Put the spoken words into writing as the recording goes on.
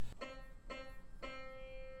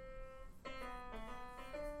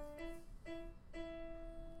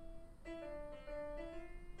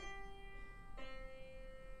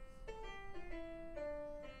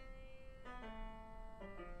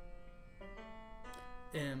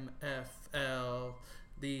MFL,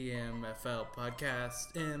 the MFL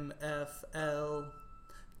podcast, MFL,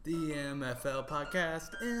 the MFL podcast,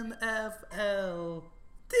 MFL,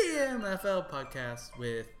 the MFL podcast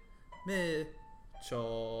with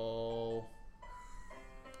Mitchell.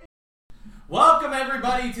 Welcome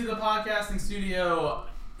everybody to the podcasting studio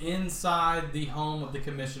inside the home of the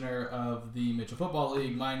commissioner of the Mitchell Football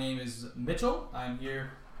League. My name is Mitchell. I'm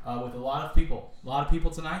here with a lot of people.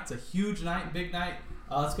 Tonight. It's a huge night, big night.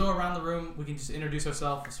 Let's go around the room. We can just introduce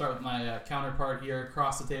ourselves. We'll start with my counterpart here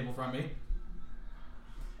across the table from me.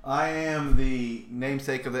 I am the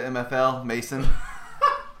namesake of the MFL, Mason.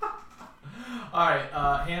 All right,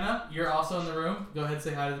 Hannah, you're also in the room. Go ahead and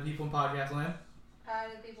say hi to the people in podcast land. Hi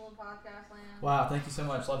to the people in podcast land. Wow, thank you so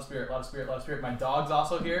much. A lot of spirit. My dog's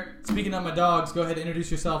also here. Speaking of my dogs, go ahead and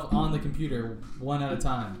introduce yourself on the computer, one at a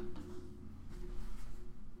time.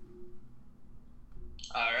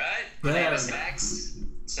 All right. My name is Max.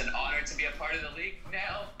 It's an honor to be a part of the league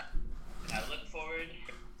now. I look forward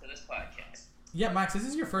to this podcast. Yeah, Max, this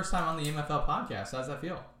is your first time on the MFL podcast. How does that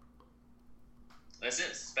feel? This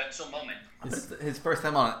is a special moment. It's his first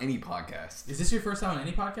time on any podcast. Is this your first time on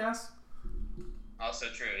any podcast? Also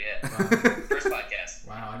true, yeah. Wow. First podcast.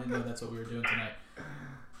 Wow, I didn't know that's what we were doing tonight.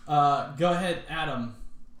 Go ahead, Adam.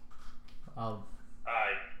 Hi,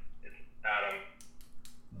 it's Adam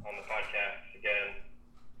on the podcast again.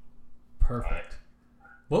 Perfect.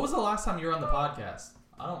 What was the last time you were on the podcast? It's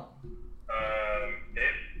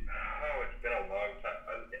been a long time.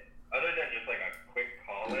 Other than just like a quick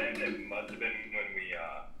call-in, it must have been when we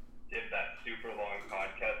did that super long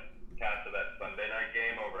podcast of that Sunday night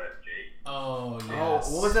game over at Jake. Oh, yes.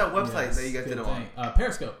 Oh, what was that website that you guys did it on?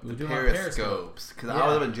 Periscope. We were doing Periscopes. Because I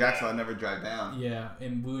was up in Jacksonville, I never drive down. Yeah,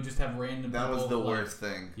 and we would just have random That people was the worst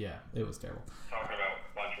thing. Yeah, it was terrible. Talking about a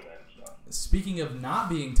bunch of that stuff. Speaking of not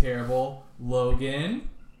being terrible, Logan.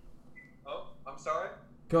 Oh, I'm sorry?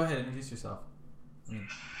 Go ahead, introduce yourself.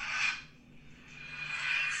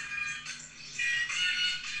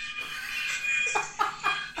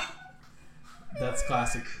 That's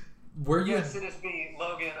classic. Yes, it is me,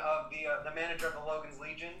 Logan, of the manager of the Logan's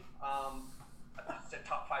Legion. It's a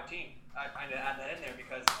top 5 team. I had to add that in there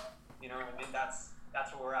because,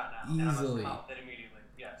 that's where we're at now. Easily. And I must count that immediately.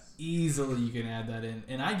 Yes. Easily you can add that in.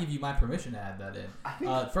 And I give you my permission to add that in.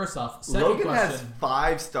 First off, second Logan question. has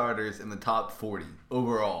 5 starters in the top 40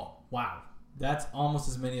 overall. Wow. That's almost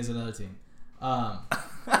as many as another team. I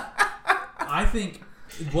think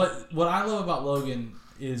what I love about Logan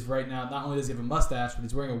is right now, not only does he have a mustache, but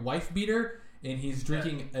he's wearing a wife beater and he's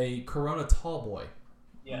drinking a Corona Tall Boy.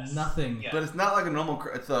 Yes. Nothing. Yes. But it's not like a normal.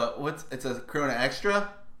 It's a Corona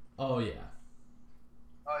Extra. Oh yeah.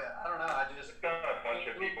 Oh, yeah. I don't know. I just... It's got a bunch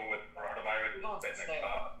of people with coronavirus spitting in the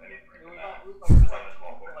cup and he's drinking that.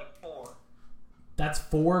 like 4. That's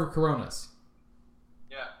 4 Coronas.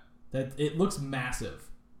 Yeah. That it looks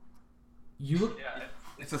massive. You look. Yeah.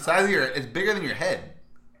 It's the size of it's bigger than your head.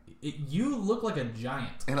 You look like a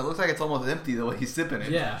giant. And it looks like it's almost empty the way he's sipping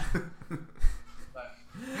it. Yeah.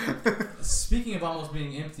 Speaking of almost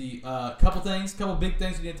being empty, couple big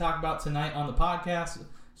things we need to talk about tonight on the podcast.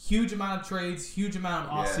 Huge amount of trades, huge amount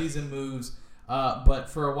of off-season moves.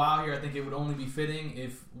 But for a while here, I think it would only be fitting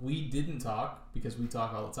if we didn't talk, because we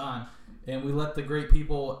talk all the time, and we let the great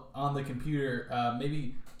people on the computer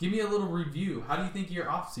maybe give me a little review. How do you think your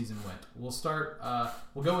off-season went? We'll start.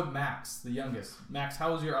 We'll go with Max, the youngest. Max,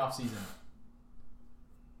 how was your off-season?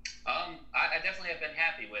 I definitely have been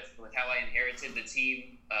happy with how I inherited the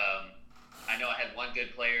team. I know I had one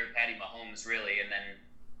good player, Patty Mahomes, really, and then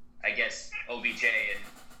I guess OBJ and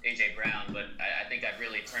AJ Brown, but I think I've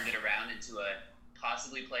really turned it around into a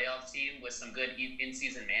possibly playoff team with some good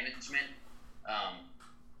in-season management.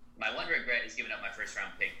 My one regret is giving up my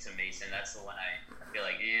first-round pick to Mason. That's the one I feel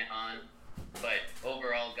like on. But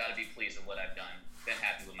overall, got to be pleased with what I've done. Been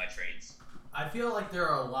happy with my trades. I feel like there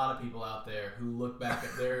are a lot of people out there who look back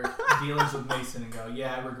at their dealings with Mason and go,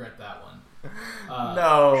 yeah, I regret that one.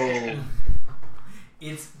 No.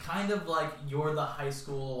 It's kind of like you're the high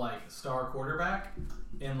school star quarterback,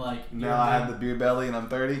 and Now I have the beer belly and I'm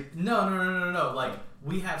 30. No. Like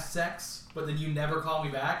we have sex, but then you never call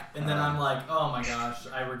me back, and then I'm like, oh my gosh,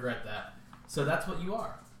 I regret that. So that's what you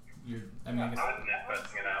are. I guess. That's an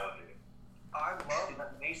interesting analogy. I love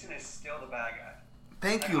that Mason is still the bad guy.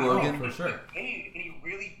 Thank you, Logan. For sure. Any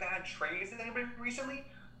really bad trades that anybody recently?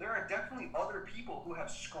 There are definitely other people who have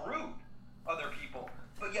screwed other people,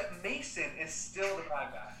 but yet Mason is still the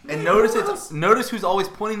bad guy. And notice who's always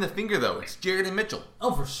pointing the finger though. It's Jared and Mitchell.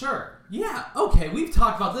 Oh, for sure. Yeah. Okay. We've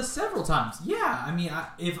talked about this several times. Yeah. I mean,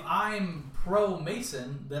 if I'm pro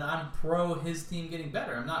Mason, then I'm pro his team getting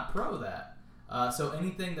better. I'm not pro that. So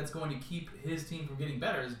anything that's going to keep his team from getting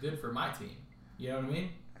better is good for my team. You know what I mean?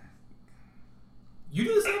 You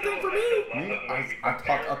do the same thing for me. I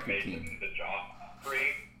talk up your team. To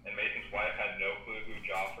Joffrey, and Mason's wife had no clue who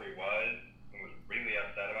Joffrey was and was really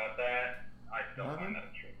upset about that. I still find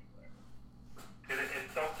that true. Because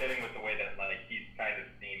it's so fitting with the way that he's kind of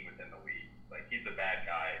seen within the league. Like, he's a bad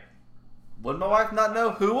guy. Would my wife not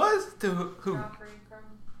know who was? To who? Joffrey from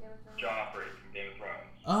Game of Thrones. Joffrey from Game of Thrones.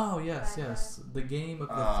 Oh, yes. The Game of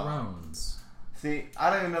the Thrones. See, I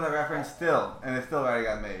don't even know the reference still, and it still already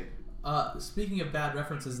got made. Speaking of bad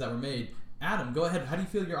references that were made, Adam, go ahead. How do you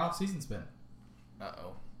feel your off-season's been?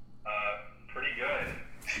 Uh-oh. Pretty good.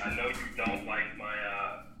 I know you don't like my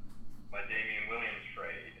Damian Williams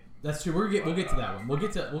trade. That's true. We'll get to that one. We'll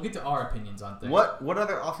get to our opinions on things. What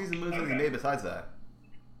other off-season moves has he made besides that?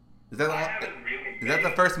 Is that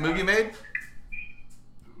the first move you made?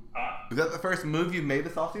 Is that the first move you made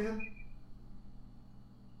this offseason?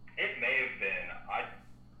 It may have been.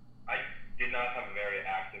 I did not have a very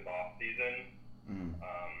active offseason.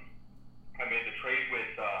 I made the trade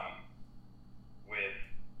with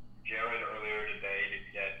Jared earlier today to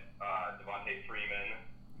get Devontae Freeman.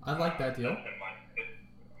 I like that deal.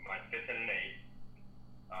 My fifth and an eighth.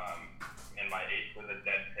 And my eighth was a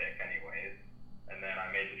dead pick anyways. And then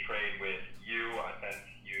I made the trade with you. I sent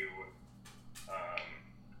you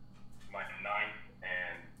my ninth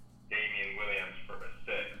and Damian Williams for a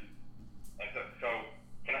sixth. And so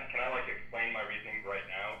can I explain my reasoning right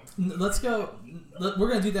now? Let's go. We're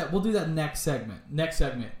gonna do that. We'll do that next segment.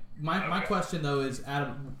 My question though is,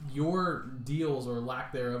 Adam, your deals or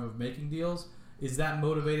lack thereof of making deals, is that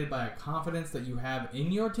motivated by a confidence that you have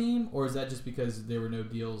in your team, or is that just because there were no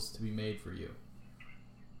deals to be made for you?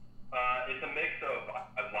 It's a mix of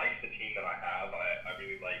I like the team that I have. I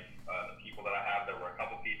really like the people that I have. There were a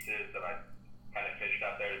couple pieces that I kind of fished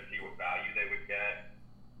out there to see what value they would get.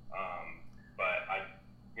 But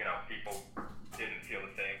people didn't feel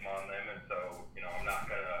the same on them, and so I'm not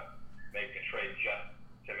gonna make a trade just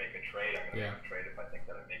to make a trade. I'm gonna make a trade if I think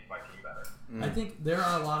that it makes my team better. I think there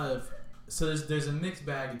are a lot of there's a mixed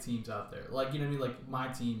bag of teams out there. Like like my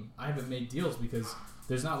team, I haven't made deals because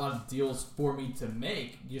there's not a lot of deals for me to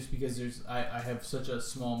make, just because I have such a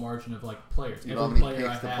small margin of players. You don't have any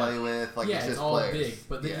picks to play with. It's all players. Big.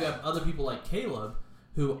 But then you have other people like Caleb,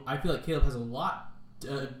 who I feel like Caleb has a lot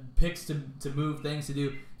picks to move, things to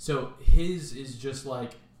do. So his is just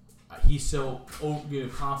he's so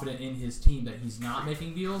confident in his team that he's not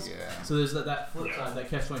making deals. Yeah. So there's that flip side, that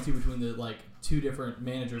catch-22 between the two different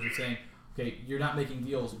managers are saying, okay, you're not making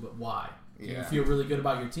deals, but why? Do you feel really good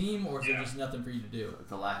about your team, or is there just nothing for you to do?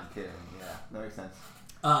 It's a lack of caring. Yeah, that makes sense.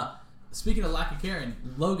 Speaking of lack of caring,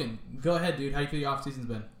 Logan, go ahead, dude. How do you feel your off-season's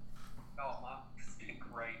been? It's been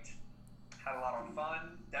great. Had a lot of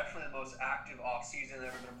fun. Definitely the most active off-season I've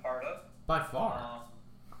ever been a part of. By far.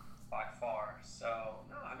 So,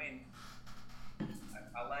 no, I mean,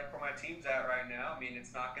 I like where my team's at right now. I mean,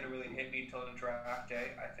 it's not going to really hit me till the draft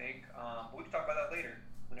day, I think. We can talk about that later,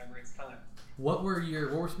 whenever it's time. What were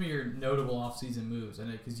some of your notable off-season moves?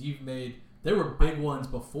 And because there were big ones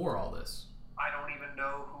before all this. I don't even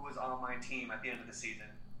know who was on my team at the end of the season.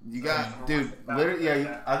 You got, dude, literally,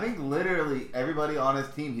 I think literally everybody on his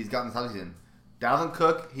team he's gotten this offseason. Dalvin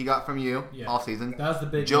Cook, he got from you offseason. That was the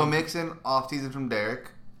big Joe one. Mixon, offseason from Derek.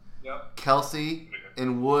 Yep. Kelsey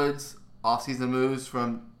and Woods, offseason moves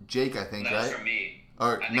from Jake, I think, That's right? from me.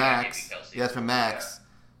 Or Max. Yes, from Max.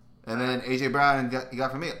 Yeah. And then AJ Brown, he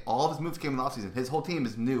got from me. All of his moves came in the offseason. His whole team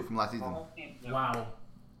is new from last season. Wow.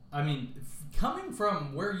 I mean, coming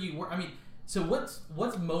from where you were, so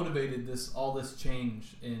what's motivated all this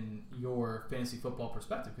change in your fantasy football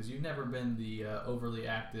perspective? Because you've never been the overly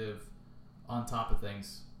active, on top of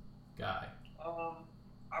things guy.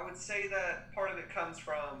 I would say that part of it comes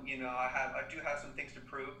from, I do have some things to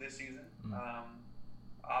prove this season.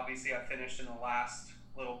 Obviously, I finished in the last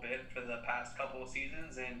little bit for the past couple of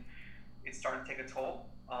seasons, and it's starting to take a toll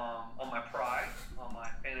on my pride, on my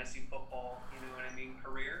fantasy football,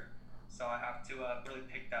 career. So I have to really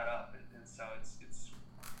pick that up, and so it's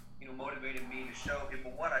motivated me to show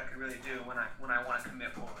people what I could really do when I want to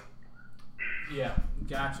commit fully. Yeah,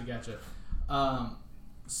 gotcha.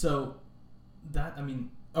 So that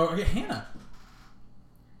Hannah,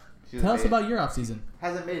 tell us about your off season.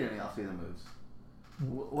 Hasn't made any off season moves.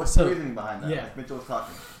 What's the reasoning behind that? Yeah. Like Mitchell was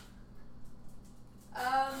talking.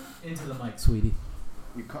 Into the mic, sweetie.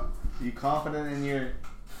 You confident in your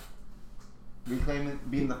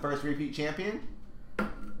being the first repeat champion?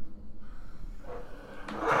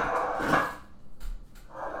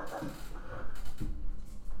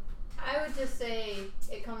 I would just say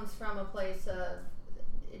it comes from a place of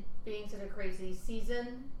being such a crazy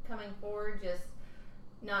season coming forward, just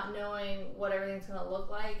not knowing what everything's going to look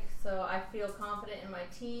like. So I feel confident in my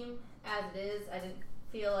team as it is. I didn't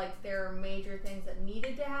feel like there are major things that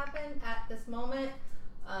needed to happen at this moment.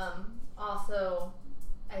 Also,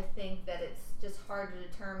 I think that it's just hard to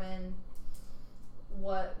determine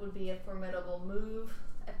what would be a formidable move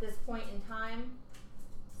at this point in time.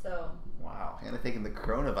 So wow, Hannah taking the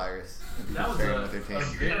coronavirus. That was a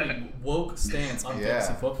very woke stance on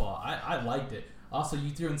fantasy football. I liked it. Also,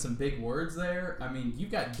 you threw in some big words there. I mean,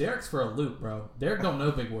 you've got Derek's for a loop, bro. Derek don't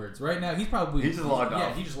know big words. Right now, he's just logged off.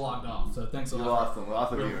 Yeah, he just logged off. So thanks a lot. We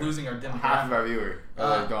lost We're losing our demographic. Half of our viewer.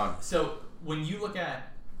 Gone. So when you look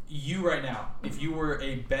at you right now, if you were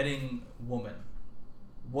a betting woman,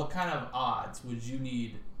 what kind of odds would you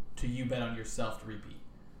need to bet on yourself to repeat?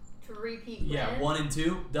 To repeat Yeah, win? 1 and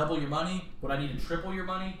 2, double your money. Would I need to triple your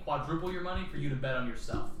money, quadruple your money for you to bet on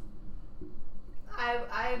yourself?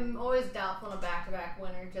 I'm always doubtful in a back-to-back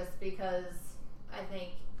winner just because I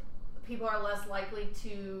think people are less likely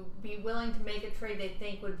to be willing to make a trade they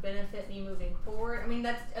think would benefit me moving forward. I mean,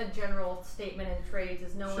 that's a general statement in trades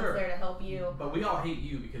is no one's there to help you. But we all hate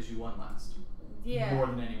you because you won last. Yeah. More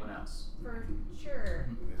than anyone else. For sure.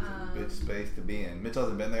 It's a good space to be in. Mitchell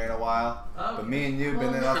hasn't been there in a while, but me and you have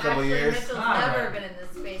been Well, there the last couple of years. Mitchell's never been in this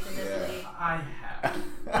space in this league. I have.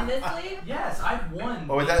 In this league? Yes, I've won.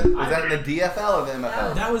 Oh, was that in the DFL or the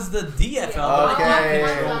MFL? That was the DFL. Yeah. Okay.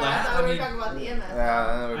 I thought we were talking about the MFL.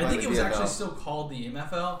 Yeah, I think it was actually still called the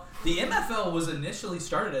MFL. The MFL was initially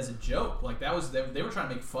started as a joke. Like that was they were trying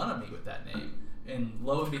to make fun of me with that name. And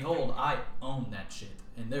lo and behold, I own that shit.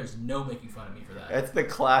 And there's no making fun of me for that. That's the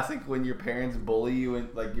classic when your parents bully you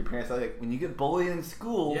and like your parents are like, when you get bullied in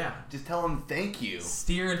school, just tell them thank you.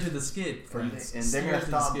 Steer into the skid, friends. And they're gonna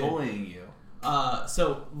stop bullying you.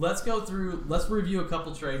 So let's review a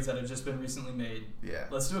couple trades that have just been recently made. Yeah.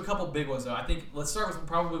 Let's do a couple big ones though. I think let's start with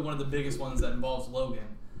probably one of the biggest ones that involves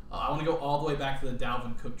Logan. I want to go all the way back to the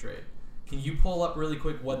Dalvin Cook trade. Can you pull up really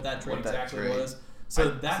quick what that trade was?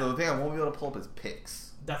 So the thing I won't be able to pull up is picks.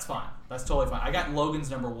 That's fine. That's totally fine. I got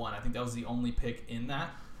Logan's number 1. I think that was the only pick in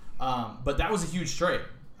that. But that was a huge trade.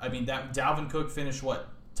 I mean, that Dalvin Cook finished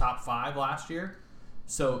top 5 last year.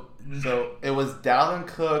 So it was Dalvin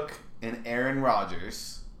Cook and Aaron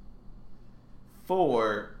Rodgers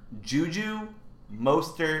for Juju,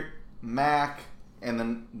 Mostert, Mack, and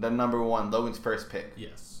then the number 1, Logan's first pick.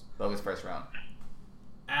 Yes. Logan's first round.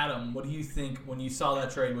 Adam, what do you think when you saw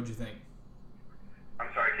that trade? What did you think? I'm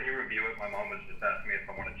sorry, can you review it? My mom was just asking me if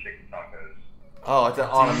I wanted chicken tacos. Oh, it's an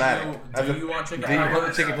automatic. Do you want chicken tacos? Do you want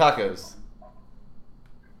the chicken tacos?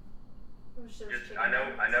 I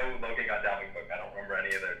know Logan got Dalvin Cook. I don't remember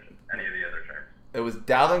any of the other terms. It was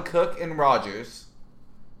Dalvin Cook and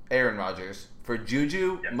Aaron Rodgers, for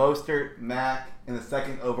Juju, Mostert, Mack, and the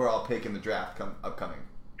second overall pick in the draft upcoming.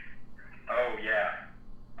 Oh, yeah.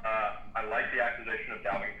 I like the acquisition of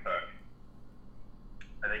Dalvin Cook.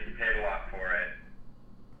 I think he paid a lot for it.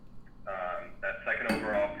 That second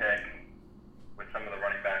overall pick with some of the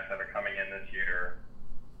running backs that are coming in this year,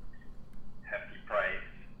 hefty price.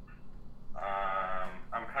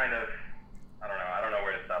 I'm kind of, I don't know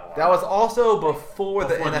where to settle on. That was also before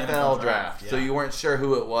the NFL draft, so you weren't sure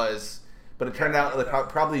who it was, but it turned out like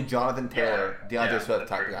probably Jonathan Taylor, DeAndre Swift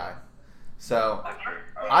type guy. So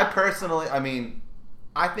I personally,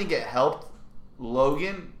 I think it helped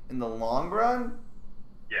Logan in the long run.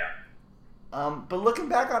 Yeah. But looking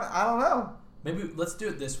back on it, I don't know. Maybe let's do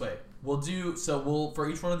it this way. We'll for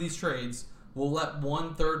each one of these trades, we'll let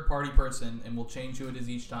one third party person, and we'll change who it is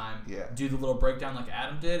each time. Yeah. Do the little breakdown like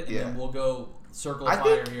Adam did, and then we'll go circle of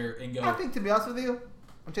fire here and go. I think, to be honest with you,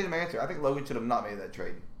 I'm changing my answer. I think Logan should have not made that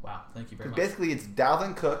trade. Wow, thank you very much. Basically, it's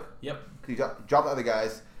Dalvin Cook. Yep. You dropped the other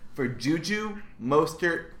guys for Juju,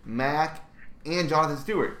 Mostert, Mack, and Jonathan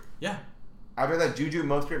Stewart. Yeah. I'd rather have Juju,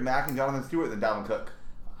 Mostert, Mack, and Jonathan Stewart than Dalvin Cook.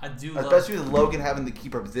 I do, especially with Logan having to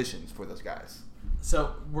keep our positions for those guys.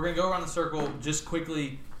 So we're gonna go around the circle just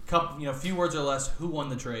quickly. Few words or less. Who won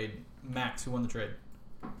the trade? Max, who won the trade?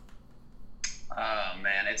 Oh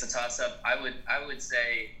man, it's a toss-up. I would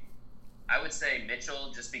say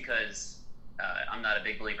Mitchell, just because I'm not a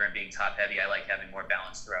big believer in being top-heavy. I like having more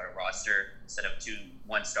balance throughout a roster instead of 2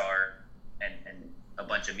 1-star and a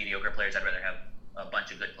bunch of mediocre players. I'd rather have a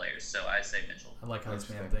bunch of good players. So I say Mitchell. I like how this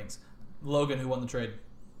man thinks. Logan, who won the trade?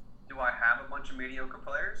 Do I have a bunch of mediocre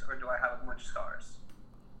players, or do I have a bunch of stars?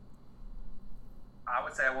 I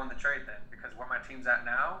would say I won the trade then, because where my team's at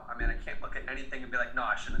now, I can't look at anything and be like, no,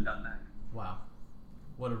 I shouldn't have done that. Wow.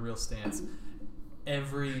 What a real stance.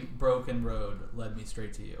 Every broken road led me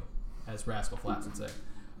straight to you, as Rascal Flatts would say.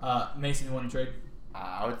 Mason, who won the trade?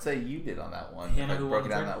 I would say you did on that one. Hannah, if I who broke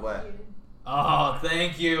won it the down trade? that way. Oh,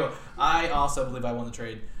 thank you. I also believe I won the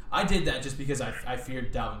trade. I did that just because I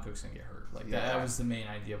feared Dalvin Cook's gonna get hurt. Like that was the main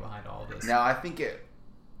idea behind all of this. Now I think it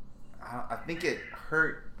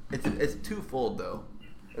hurt. It's twofold though.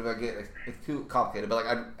 If I get it's too complicated, but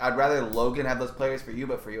like I'd rather Logan have those players for you,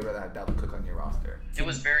 but for you I'd rather have Dalvin Cook on your roster. It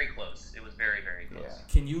was very close. It was very, very close. Yeah.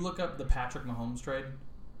 Can you look up the Patrick Mahomes trade?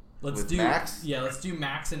 Let's do Max? Yeah, let's do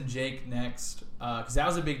Max and Jake next because that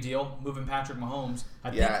was a big deal moving Patrick Mahomes.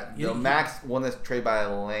 I think Max won this trade by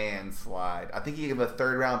a landslide. I think he gave a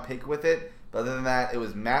 3rd round pick with it, but other than that, it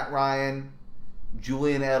was Matt Ryan,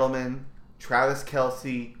 Julian Edelman, Travis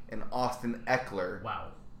Kelce, and Austin Eckler. Wow.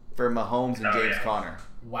 For Mahomes and James Conner.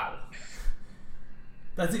 Wow.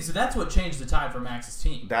 So that's what changed the tide for Max's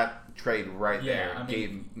team. That trade there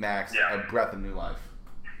gave Max a breath of new life.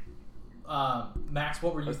 Max,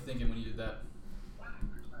 what were you thinking when you did that?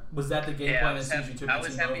 Was that the game plan as soon as you took the team over? I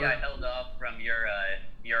was happy I held off from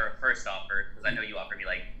your first offer because I know you offered me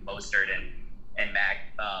like Mostert and Mac.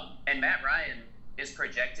 And Matt Ryan is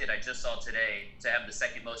projected, I just saw today, to have the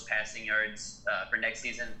 2nd most passing yards for next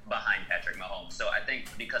season behind Patrick Mahomes. So I think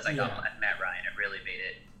because I got Matt Ryan, it really made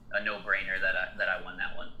it a no-brainer that I won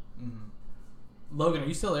that one. Mm-hmm. Logan, are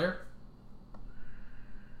you still there?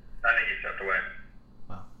 I think he stepped away.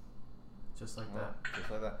 Wow. Just like that.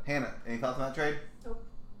 Just like that. Hannah, any thoughts on that trade? Nope.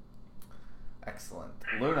 Excellent.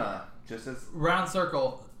 Luna, just as... Round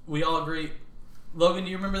circle. We all agree. Logan,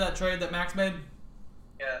 do you remember that trade that Max made?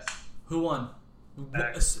 Yes. Who won?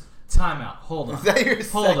 Timeout. Hold on. Is that your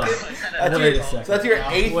Hold on. Wait a second. So that's your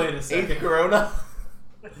eighth Corona?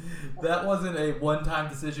 That wasn't a one-time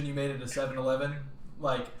decision you made at a 7-Eleven?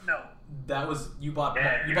 Like, no. That was, you bought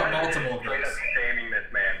multiple of Straight those. up shaming this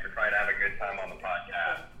man for trying to have a good time on the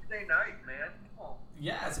podcast. Thursday night, man. Come on.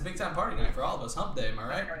 Yeah, it's a big-time party night for all of us. Hump day, am I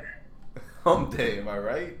right? Hump day, am I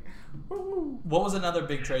right? What was another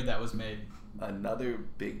big trade that was made? Another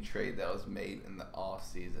big trade that was made in the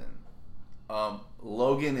off-season.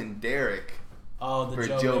 Logan and Derek for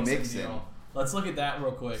Joe Mixon. Deal. Let's look at that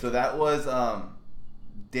real quick. So that was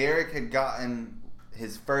Derek had gotten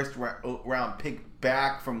his 1st round pick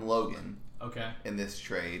back from Logan. Okay. In this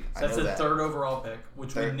trade, so that's the 3rd overall pick,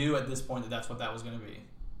 which we knew at this point that's what that was going to be.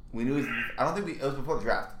 We knew. I don't think it was before the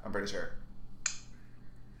draft. I'm pretty sure.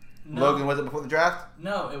 No. Logan, was it before the draft?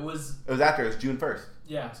 No, it was. It was after. It was June 1st.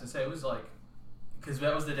 Yeah, I was gonna say it was like. Because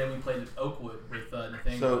that was the day we played at Oakwood with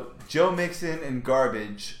Nathaniel. So, Joe Mixon and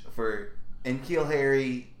garbage for N'Keal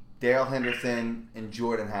Harry, Darrell Henderson, and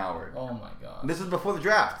Jordan Howard. Oh, my God. And this was before the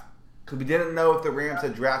draft. Because we didn't know if the Rams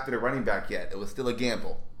had drafted a running back yet. It was still a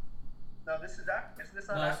gamble. No, this is after. Isn't this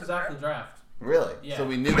not this was after the draft. Really? Yeah. So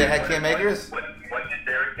we knew they had Cam Akers? What did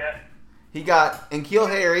Derek get? He got N'Keal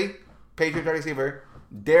Harry, Patriot wide receiver,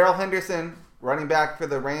 Darrell Henderson, running back for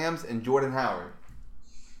the Rams, and Jordan Howard.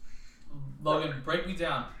 Logan, break me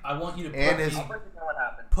down. I want you to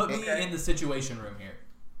put me in the situation room here.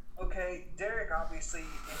 Okay, Derek obviously,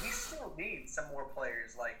 he still needs some more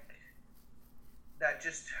players like that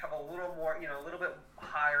just have a little more, a little bit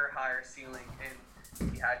higher ceiling.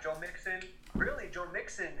 And he had Joe Mixon. Really, Joe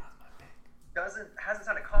Mixon hasn't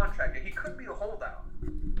signed a contract yet. He could be a holdout.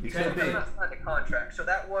 He could be. Not signed a contract, so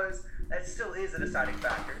that still is a deciding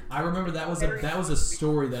factor. I remember that was a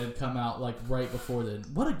story that had come out like right before then.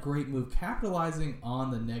 What a great move, capitalizing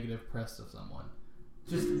on the negative press of someone.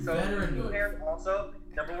 Just veteran move. Also,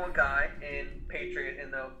 number 1 guy in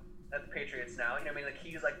at the Patriots now. You know what I mean? Like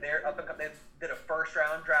he's like they're up and coming. They did a 1st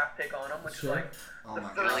round draft pick on him, which is like the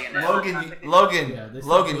first.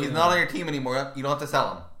 Logan, he's not on your team anymore. You don't have to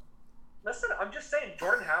sell him. Listen, I'm just saying,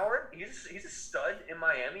 Jordan Howard, he's a stud in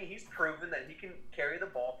Miami. He's proven that he can carry the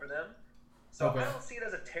ball for them. So I don't see it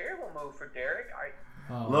as a terrible move for Derek.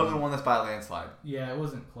 Logan won this by a landslide. Yeah, it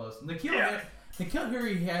wasn't close. N'Keal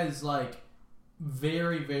Harry has like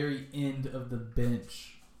very, very end of the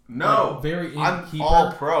bench. No, very I'm keeper.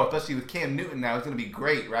 All pro, especially with Cam Newton now. It's going to be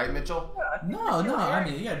great, right, Mitchell? Yeah, no. I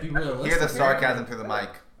mean, you got to be realistic. Hear the sarcasm through the mic.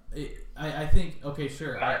 I think. Okay,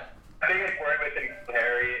 sure. I think it's worried with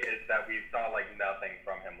Harry is that we saw like nothing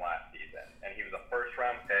from him last season, and he was a 1st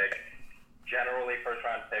round pick. Generally, 1st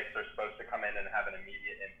round picks are supposed to come in and have an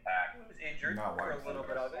immediate impact. He was injured for a little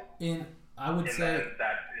bit of it. I would say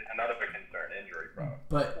that is another big concern, injury prone.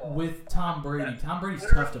 But with Tom Brady's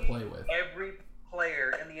tough to play with. Every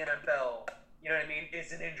player in the NFL, you know what I mean,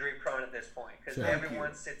 is an injury prone at this point because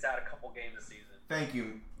everyone sits out a couple games a season. Thank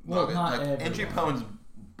you. Well, not everyone. Injury prone's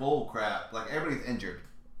bull crap. Like everybody's injured.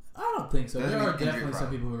 I don't think so. There are definitely some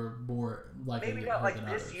people who are more likely maybe to get not hurt like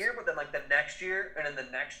than this others. year, but then like the next year, and then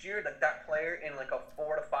the next year, that player in like a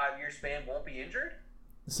 4 to 5 year span won't be injured.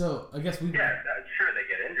 So I guess we. Yeah, sure they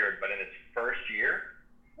get injured, but in his first year,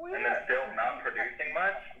 and then still not producing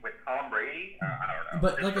much with Tom Brady, I don't know.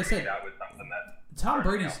 But like I said, that was something that Tom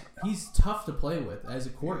he's tough to play with as a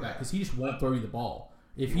quarterback because he just won't throw you the ball.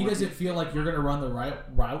 If he doesn't feel like you're going to run the right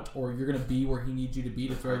route or you're going to be where he needs you to be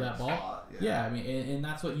to throw that ball, I mean, and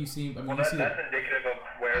that's what you see. I mean, that's indicative of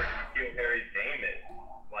where N'Keal Harry's game is.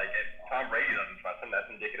 Like, if Tom Brady doesn't trust him, that's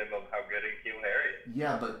indicative of how good N'Keal Harry is.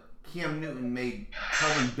 Yeah, but Cam Newton made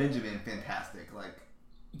Kelvin Benjamin fantastic. Like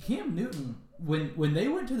Cam Newton, when they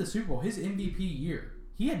went to the Super Bowl, his MVP year,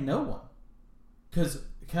 he had no one because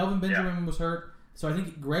Kelvin Benjamin was hurt. So I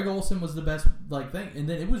think Greg Olsen was the best thing, and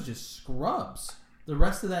then it was just scrubs. The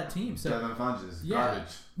rest of that team. So Devin Funchess,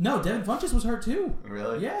 garbage. No, Devin Funchess was hurt too.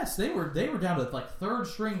 Really? Yes, they were down to third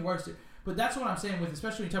string worst. But that's what I'm saying with,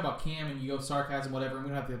 especially when you talk about Cam and you go sarcasm, whatever. I'm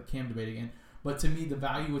gonna have to have the Cam debate again. But to me, the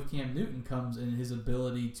value with Cam Newton comes in his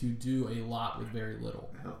ability to do a lot with very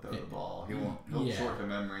little. He'll throw the ball. He'll short the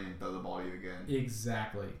memory and throw the ball to you again.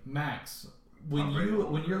 Exactly, Max. When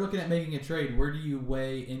you're looking at making a trade, where do you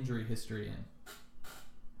weigh injury history in?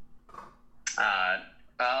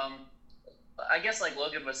 I guess like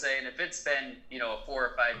Logan was saying, if it's been a 4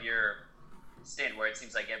 or 5 year stint where it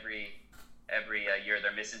seems like every year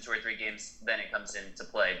they're missing 2 or 3 games, then it comes into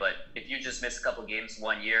play. But if you just miss a couple games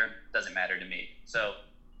 1 year, doesn't matter to me. So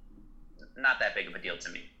not that big of a deal to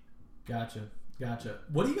me. Gotcha.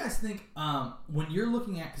 What do you guys think when you're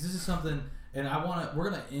looking at, because this is something, and we're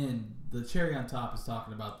gonna end the cherry on top is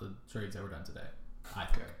talking about the trades that were done today. I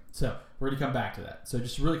think so. We're gonna come back to that. So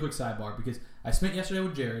just a really quick sidebar because I spent yesterday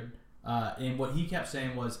with Jared. And what he kept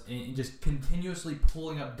saying was in just continuously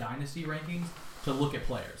pulling up dynasty rankings to look at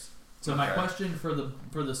players. So my question for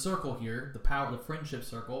the circle here, the friendship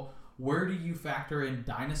circle, where do you factor in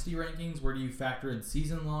dynasty rankings? Where do you factor in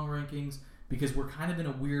season long rankings? Because we're kind of in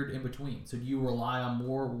a weird in between. So do you rely on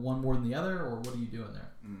one more than the other, or what are you doing there?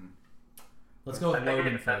 Let's go with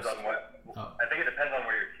Logan first. I think it depends on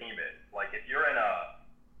where your team is. Like if you're in a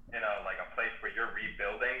place where you're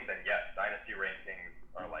rebuilding, then yes, dynasty rankings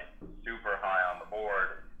are like super high on the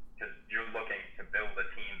board because you're looking to build a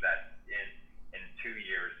team that in 2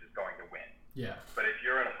 years is going to win. Yeah. But if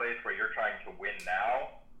you're in a place where you're trying to win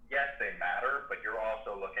now, yes, they matter, but you're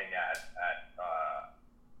also looking at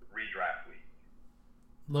redraft leagues.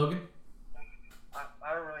 Logan?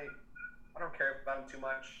 I don't care about them too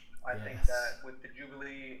much. I think that with the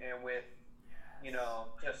Jubilee and with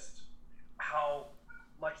just how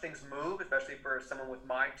much things move, especially for someone with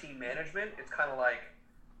my team management, it's kind of like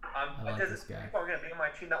because people are going to be on my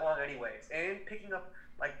team that long anyways. And picking up,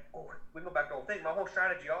 we can go back to the whole thing. My whole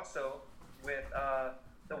strategy also with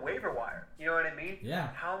the waiver wire. You know what I mean? Yeah.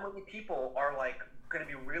 How many people are going to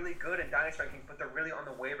be really good in dynasty rankings, but they're really on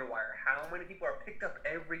the waiver wire? How many people are picked up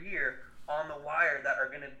every year on the wire that are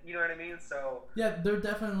going to, you know what I mean? So yeah, they're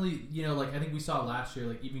definitely, I think we saw last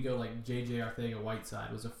year, even go JJ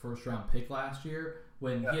Arcega-Whiteside was a first round pick last year.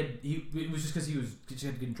 When it was just because he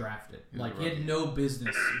had been drafted. He had no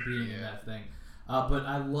business being in that thing. But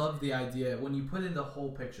I love the idea when you put in the whole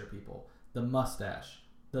picture, people, the mustache,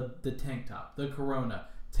 the tank top, the Corona,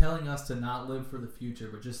 telling us to not live for the future,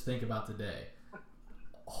 but just think about today.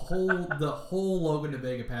 The whole Logan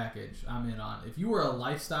DeVega package, I'm in on. If you were a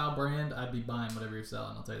lifestyle brand, I'd be buying whatever you're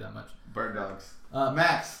selling. I'll tell you that much. Bird dogs.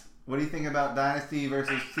 Max, what do you think about dynasty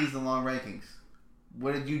versus season-long rankings?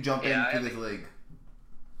 What did you jump into this league?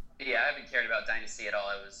 Yeah, I haven't cared about dynasty at all.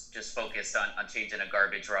 I was just focused on changing a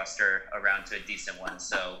garbage roster around to a decent one.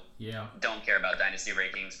 So don't care about dynasty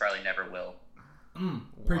rankings. Probably never will.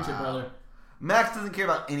 Preach it, brother. Max doesn't care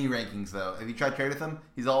about any rankings, though. If you try to trade with him,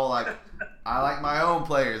 he's all like, I like my own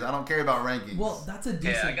players. I don't care about rankings. Well, that's a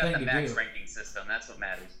decent thing to do. I got the max ranking system. That's what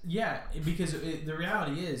matters. Yeah, because the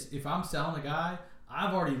reality is, if I'm selling a guy,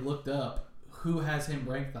 I've already looked up who has him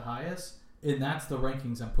ranked the highest, and that's the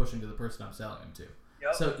rankings I'm pushing to the person I'm selling him to.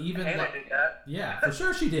 Yep. So even Hannah did that. Yeah, for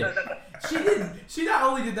sure she did. She not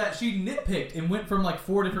only did that, she nitpicked and went from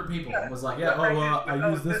 4 different people and was like, I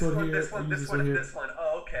use this one here, I use this one here. This one.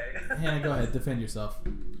 Oh, okay. Hannah, go ahead, defend yourself. I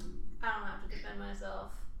don't have to defend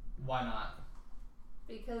myself. Why not?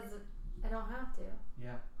 Because I don't have to.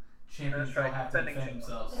 Yeah. Champions don't have to defend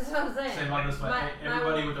themselves. That's what I'm saying. Say about this way.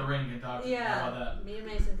 Everybody with a ring can talk to you. How about that? Me and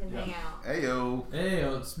Mason can hang out.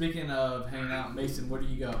 Heyo. Speaking of hanging out, Mason, where do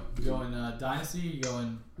you go? You going Dynasty? You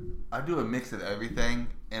going... I do a mix of everything,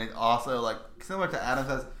 and it also, similar to Adam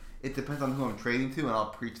says, it depends on who I'm trading to, and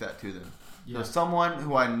I'll preach that to them. Yeah. So someone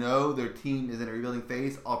who I know their team is in a rebuilding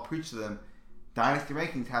phase, I'll preach to them, Dynasty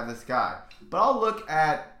rankings have this guy. But I'll look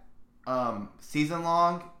at season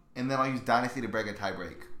long, and then I'll use Dynasty to break a tie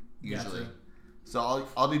break. Usually. Gotcha. So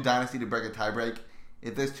I'll do Dynasty to break a tiebreak.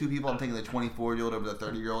 If there's two people, I'm taking the 24-year-old over the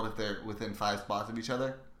 30-year-old if they're within 5 spots of each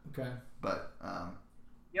other. Okay. But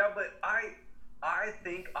yeah, but I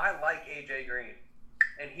think I like AJ Green,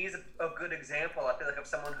 and he's a good example. I feel like of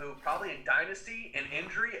someone who probably in dynasty and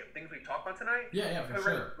injury, things we talked about tonight. Yeah, for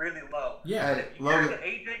sure. Really low. Yeah. Hey, If you Logan, look at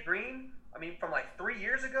AJ Green, I mean, from like 3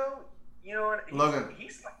 years ago, you know what? Logan,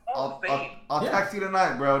 he's like Hall of Fame. I'll text you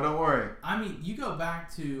tonight, bro. Don't worry. I mean, you go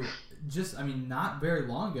back to not very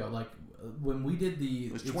long ago, like when we did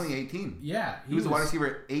It was 2018. Yeah, he was a wide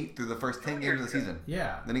receiver 8 through the first 10 games of the season.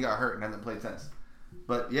 Yeah. Then he got hurt and hasn't played since.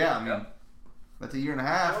 But yeah, I mean, that's a year and a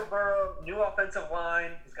half. Joe Burrow, new offensive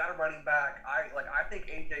line. He's got a running back. I think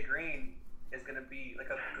AJ Green is going to be like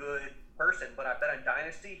a good person, but I bet in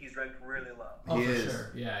dynasty he's ranked really low. Oh, He for is.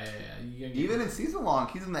 sure. Yeah. Even in season long,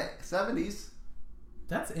 he's in the 70s.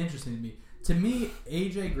 That's interesting to me. To me,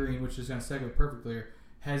 AJ Green, which is going to segue perfectly here,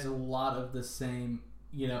 has a lot of the same,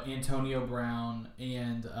 Antonio Brown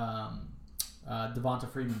and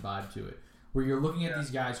Devonta Freeman vibe to it, where you're looking at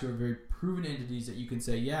these guys who are very proven entities that you can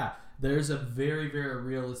say, yeah, there's a very, very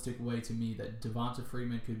realistic way to me that Devonta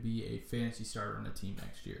Freeman could be a fantasy starter on a team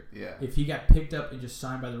next year. Yeah. If he got picked up and just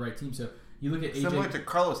signed by the right team. So you look at AJ. Similar to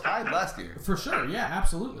Carlos Hyde last year. For sure, yeah,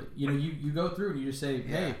 absolutely. You go through and you just say,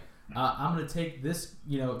 hey, I'm going to take this,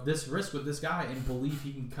 this risk with this guy and believe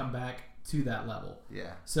he can come back to that level.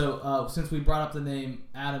 Yeah. So since we brought up the name,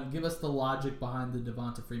 Adam, give us the logic behind the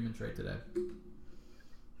Devonta Freeman trade today.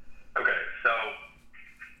 Okay, so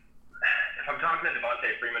if I'm talking the Devonta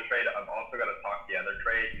Freeman trade, I've also got to talk the other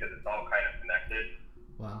trade because it's all kind of connected.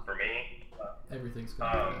 Wow. For me. Everything's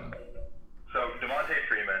connected. So Devonta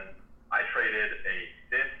Freeman, I traded a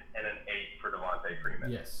 5th and an 8th for Devonta Freeman.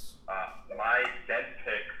 Yes. My dead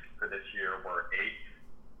picks for this year were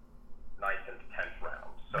 8th, 9th, and 10th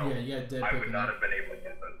rounds. So you got dead I pick would in not there. have been able to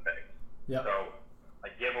get those picks. Yep. So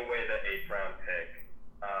I give away the 8th round pick,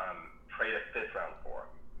 trade a 5th round for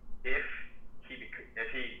him. If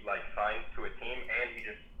he like signs to a team and he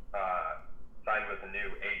just signed with a new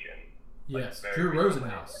agent. Yes, like, Drew very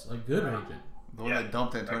Rosenhaus, a good agent. The one that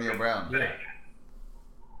dumped Antonio Brown. Yeah.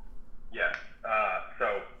 Yeah.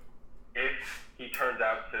 So if he turns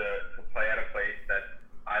out to play at a place that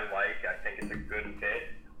I like, I think it's a good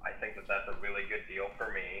fit. I think that's a really good deal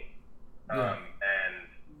for me. Yeah. And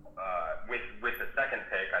with the second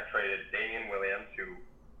pick, I traded Damian Williams, who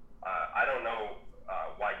I don't know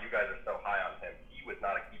why you guys are so high on him. He was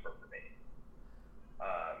not a keeper for me.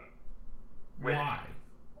 Why?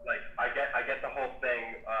 Like I get the whole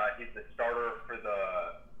thing. He's the starter for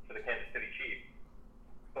the Kansas City Chiefs,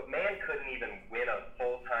 but man couldn't even win a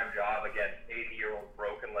full-time job against 80-year-old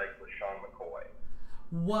broken leg LaShawn McCoy.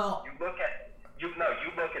 Well, You look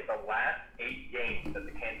at the last 8 games that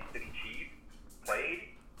the Kansas City Chiefs played.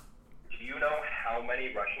 Do you know how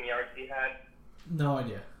many rushing yards he had no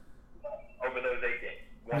idea. over those 8 games?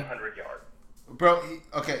 100 yards. Bro,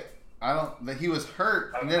 he was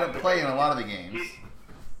hurt and didn't play in a lot of the games.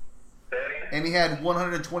 And he had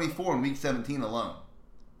 124 in week 17 alone.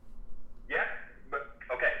 Yeah, but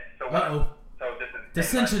okay. So this is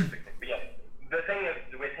dissension. Yeah, the thing is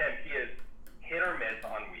with him, he is hit or miss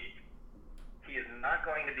on week. He is not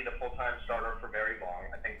going to be the full-time starter for very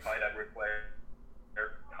long. I think Clyde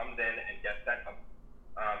Edwards-Helaire comes in and gets that.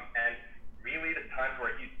 And really, the times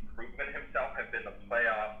where he's proven himself have been the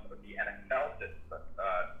playoffs of the NFL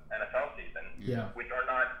season, which are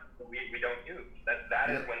not we don't use. That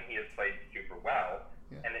is when he has played super well,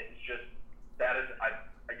 and it's just that is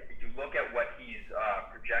you look at what he's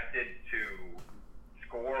projected to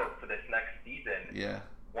score for this next season.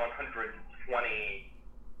 120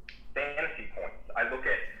 fantasy points. I look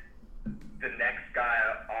at the next guy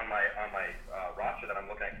on my roster that I'm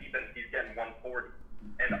looking at. He's getting 140,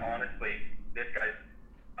 and honestly, this guy's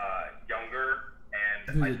younger,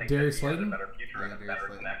 and I think Darius that he has Slayton? a better future and a better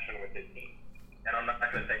connection with his team. And I'm not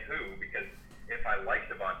going to say who, because if I like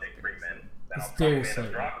Devonta Freeman, then I'll probably end up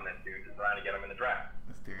dropping this dude and trying to get him in the draft.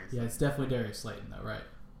 Yeah, it's definitely Darius Slayton, though, right?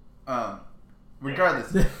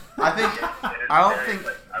 Regardless, I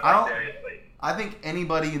think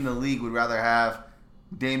anybody in the league would rather have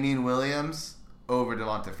Damian Williams over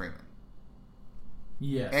Devonta Freeman.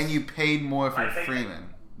 Yes. And you paid more for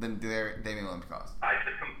Freeman than Damian Williams cost. I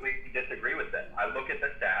just completely disagree with them. I look at the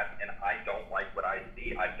stats and I don't like what I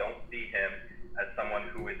see. I don't see him as someone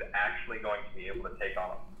who is actually going to be able to take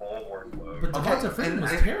on a full workload. But Devonta Freeman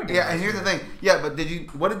was terrible. Yeah, and here's the thing. Yeah, but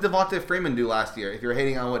what did Devonta Freeman do last year? If you're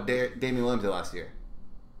hating on what Damian Williams did last year,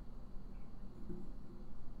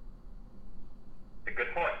 It's a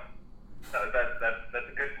good point. That's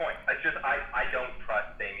a good point. It's just I don't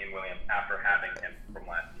trust Damian Williams after having him from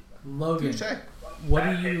last season. Logan, Touché. what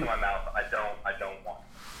Bad do taste you? in my mouth. I don't want.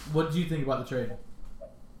 What did you think about the trade?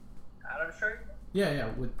 Adam's trade? Yeah.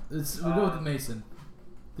 We'll go with Mason.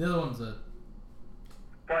 The other one's a.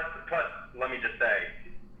 Plus, let me just say,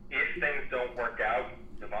 if things don't work out,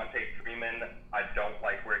 Devontae Freeman, I don't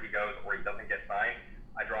like where he goes or he doesn't get signed,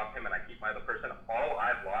 I drop him and I keep my other person. All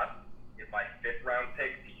I've lost is my 5th round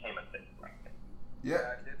pick became a 6th round pick.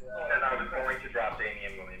 Yeah. And I was going to drop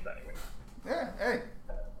Damian Williams anyway. Yeah, hey.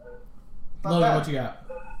 Logan, what you got?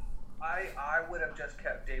 I would have just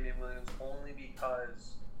kept Damian Williams only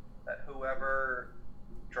because that whoever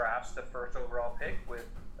drafts the 1st overall pick with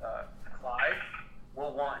Clyde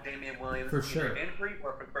will want Damian Williams for sure injury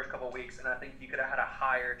or for the first couple of weeks, and I think you could have had a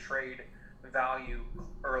higher trade value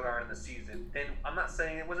earlier in the season. And I'm not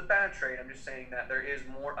saying it was a bad trade. I'm just saying that there is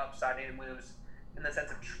more upside in Williams in the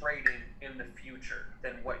sense of trading in the future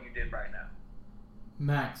than what you did right now.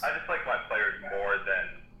 Max. I just like my players more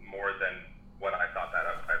than what I thought that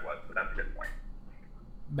upside was, but that's a good point.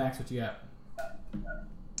 Max, what you got?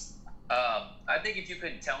 I think if you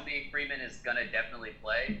could tell me Freeman is gonna definitely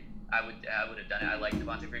play, I would have done it. I like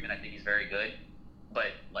Devontae Freeman. I think he's very good, but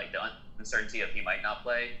like the uncertainty of he might not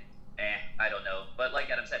play, I don't know. But like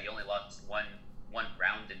Adam said, he only lost one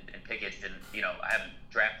round in Pickett, and I haven't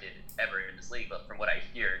drafted ever in this league. But from what I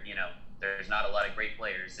hear, there's not a lot of great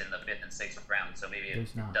players in the 5th and 6th round, so maybe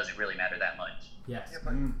it doesn't really matter that much. Yes. Yeah,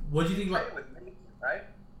 but what do you think about? with Mason, right?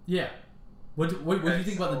 Yeah. What do you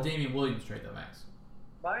think about the Damian Williams trade, though, Max?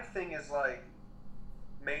 My thing is like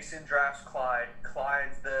Mason drafts Clyde.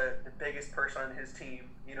 Clyde's the biggest person on his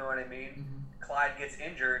team. You know what I mean? Mm-hmm. Clyde gets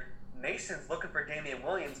injured. Mason's looking for Damian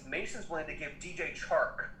Williams. Mason's willing to give DJ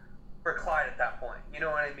Chark for Clyde at that point. You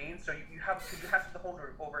know what I mean? So you have to hold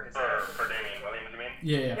over his head. For Damian Williams, you mean?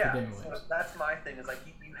 Yeah, for Damian so Williams. that's my thing. Is like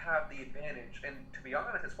you have the advantage, and to be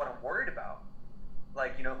honest, it's what I'm worried about.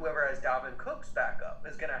 Like whoever has Dalvin Cook's backup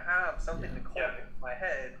is gonna have something to hold in my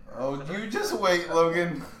head. Oh, you just wait,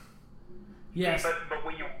 Logan. Yes. But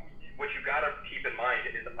what you gotta keep in mind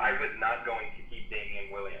is I was not going to keep Damian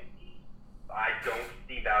Williams. I don't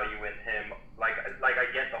see value in him. Like I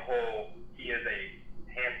get the whole he is a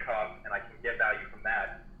handcuff and I can get value from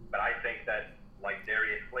that. But I think that like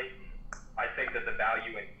Darius Slayton, I think that the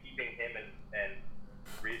value in keeping him and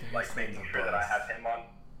making sure that I have him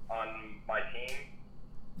on my team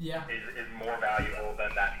is more valuable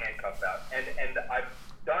than that handcuff value. And I've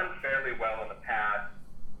done fairly well in the past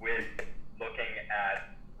with looking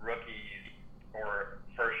at rookies or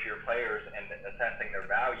first-year players and assessing their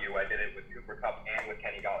value. I did it with Cooper Kupp and with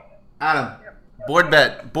Kenny Galladay. Adam, board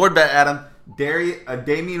bet, Adam.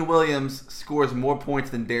 Damian Williams scores more points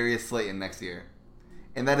than Darius Slayton next year,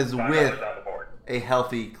 and that is with a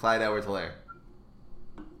healthy Clyde Edwards-Helaire.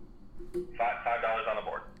 $5 on the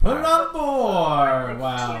board. Put it on board.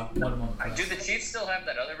 Wow. What a moment. Do the Chiefs still have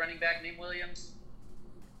that other running back named Williams?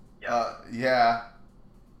 Yeah.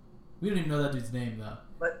 We don't even know that dude's name though.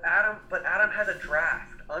 But Adam has a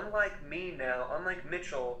draft. Unlike me now, unlike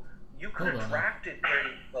Mitchell, you could have drafted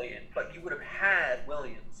Darius Slayton, but you would have had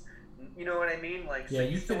Williams. You know what I mean? Like, so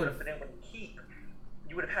you still would have been able to keep.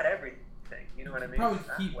 You would have had everything. You know what I mean? Probably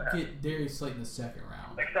get Darius Slayton in the 2nd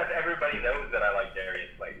round. Except everybody knows that I like Darius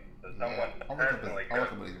Slayton. So someone personally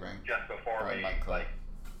just before me, because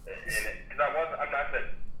I'm not gonna.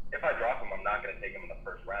 If I drop him, I'm not gonna take him in the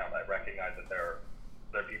 1st round. I recognize that there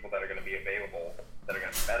are people that are going to be available that are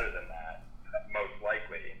going to be better than that, most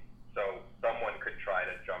likely. So someone could try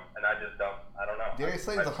to jump, and I don't know. Darius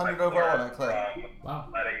Slayton's 100 overall on that clip.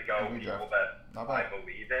 Letting go people that I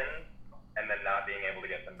believe in, and then not being able to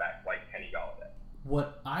get them back, like Kenny Galladay.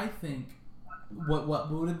 What I think, what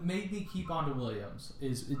would have made me keep on to Williams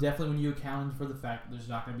is definitely when you accounted for the fact that there's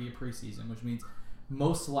not going to be a preseason, which means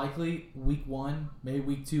most likely week 1, maybe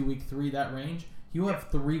week 2, week 3, that range. He'll have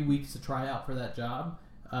 3 weeks to try out for that job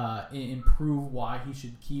and prove why he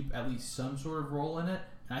should keep at least some sort of role in it.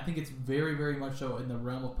 And I think it's very, very much so in the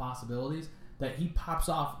realm of possibilities that he pops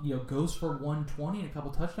off, goes for 120 and a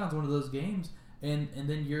couple touchdowns one of those games, and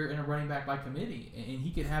then you're in a running back by committee, and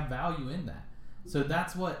he can have value in that. So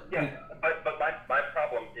that's what. Yeah, but my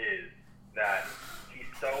problem is that he's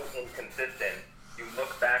so inconsistent. You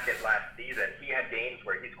look back at last season, he had games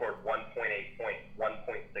where he scored 1.8 points,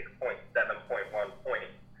 1.6 points, 7.1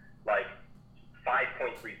 points, like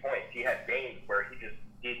 5.3 points. He had games where he just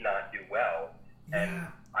did not do well. And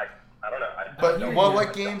I don't know. But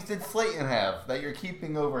what games did Slayton have that you're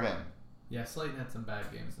keeping over him? Yeah, Slayton had some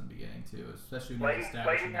bad games in the beginning, too, especially when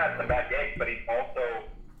Slayton had some bad games, but he's also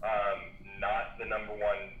not the number 1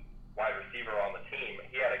 wide receiver on the team.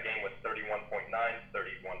 He had a game with 31.9,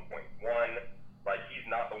 31.1. Like, he's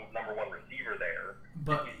not the number 1 receiver there.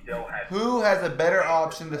 But he still has. Who has a better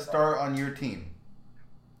option to start on your team?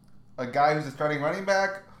 a guy who's a starting running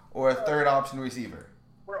back or a third option receiver?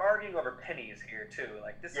 We're arguing over pennies here too.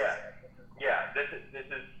 Like this is. Yeah, this is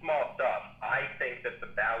small stuff. I think that the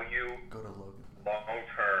value long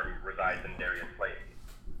term resides in Darius Slade.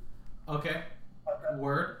 Okay.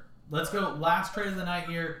 Word. Let's go. Last trade of the night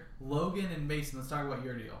here. Logan and Mason. Let's talk about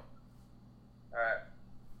your deal. All right.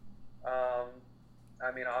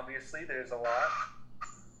 I mean, obviously, there's a lot.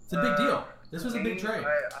 It's a big deal. This was a big trade.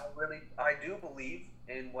 I do believe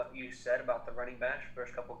in what you said about the running back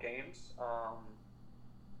first couple games.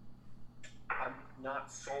 I'm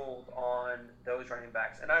not sold on those running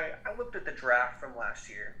backs. And I looked at the draft from last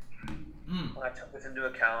year. When I took this into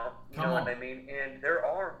account. You know what I mean? And there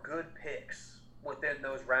are good picks within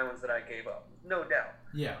those rounds that I gave up. No doubt.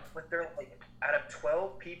 Yeah. But they're like, out of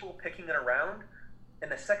 12 people picking it around, in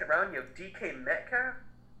the second round, you have DK Metcalf,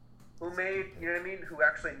 who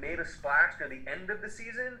actually made a splash near the end of the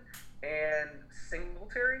season, and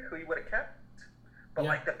Singletary, who you would have kept. But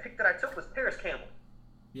like the pick that I took was Paris Campbell.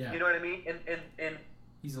 Yeah. You know what I mean? And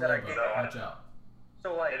he's a little bit. Watch out.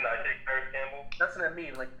 So like, didn't I take Paris Campbell? That's what I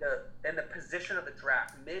mean. Like in the position of the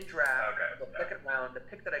draft, mid-draft, the second round, the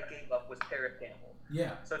pick that I gave up was Paris Campbell.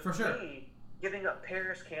 Yeah. So for sure. Me, giving up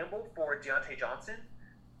Paris Campbell for Deontay Johnson,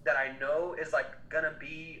 that I know is like gonna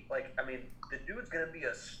be like, I mean, the dude's gonna be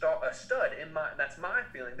a stud in my. That's my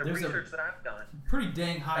feeling. The research that I've done. Pretty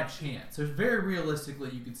dang high chance. There's very realistically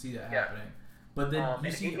you can see that happening. But then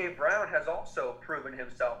you see, AJ Brown has also proven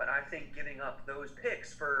himself, and I think giving up those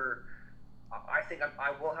picks for, I think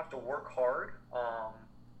I will have to work hard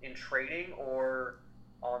in trading or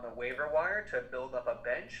on the waiver wire to build up a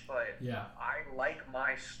bench. But I like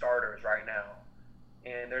my starters right now,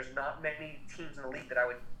 and there's not many teams in the league that I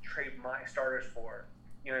would trade my starters for.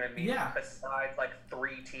 You know what I mean? Yeah. Besides like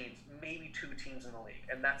 3 teams, maybe 2 teams in the league,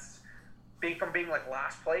 and that's being like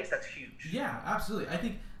last place. That's huge. Yeah, absolutely. I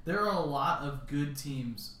think there are a lot of good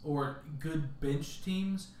teams or good bench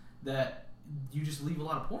teams that you just leave a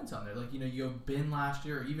lot of points on there. Like, you go Ben last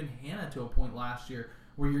year, or even Hannah to a point last year,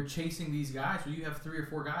 where you're chasing these guys where you have 3 or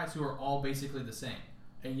 4 guys who are all basically the same.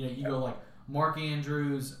 And, you go like Mark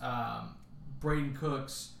Andrews, Braden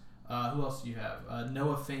Cooks, who else do you have?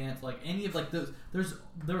 Noah Fant, like any of like those.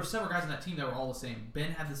 There were several guys on that team that were all the same.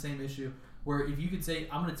 Ben had the same issue where if you could say,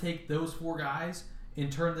 I'm going to take those 4 guys and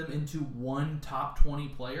turn them into one top 20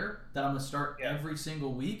 player that I'm going to start every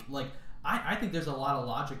single week, like I think there's a lot of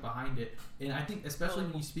logic behind it. And I think especially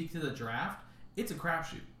when you speak to the draft, it's a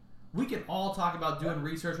crapshoot. We can all talk about doing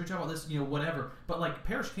research. We talk about this, whatever. But like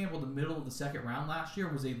Paris Campbell, the middle of the second round last year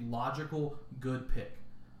was a logical, good pick.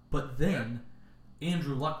 But then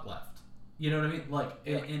Andrew Luck left. You know what I mean? Like,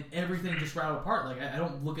 and everything just rattled apart. Like, I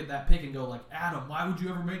don't look at that pick and go like, Adam, why would you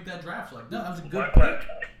ever make that draft? Like, no, that was a good pick.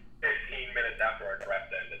 15 minutes after our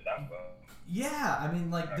draft ended, that's yeah, I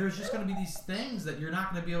mean, like, there's just going to be these things that you're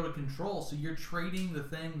not going to be able to control. So you're trading the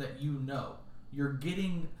thing that you know. You're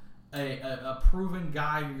getting a proven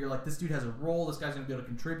guy who you're like, this dude has a role. This guy's going to be able to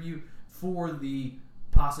contribute for the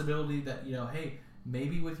possibility that, hey,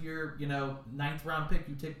 maybe with your, 9th round pick,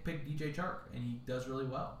 you pick DJ Chark, and he does really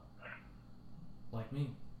well. Like me.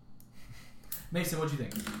 Mason, what'd you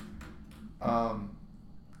think?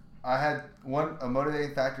 I had a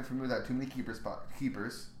motivating factor for me was that too many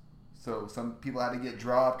keepers. So some people had to get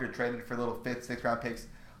dropped or traded for little 5th, 6th round picks.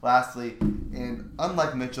 Lastly, and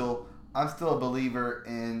unlike Mitchell, I'm still a believer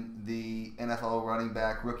in the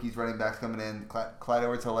NFL rookies running backs coming in. Clyde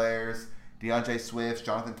Edwards-Helaire, DeAndre Swift,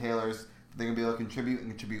 Jonathan Taylor's. They're going to be able to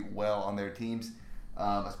contribute well on their teams,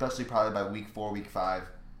 especially probably by week 4, week 5.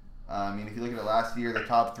 I mean, if you look at it last year, the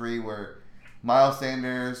top 3 were Miles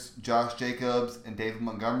Sanders, Josh Jacobs, and David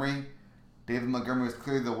Montgomery. David Montgomery was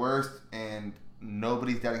clearly the worst, and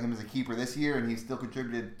nobody's doubting him as a keeper this year, and he still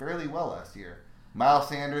contributed fairly well last year. Miles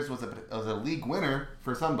Sanders was a league winner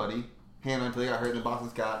for somebody, Hannah, until he got hurt in the Boston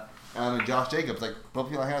Scott. And Josh Jacobs, like both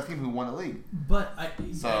people on Hannah's team who won the league. But I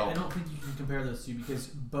don't think you can compare those two because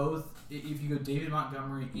both, if you go David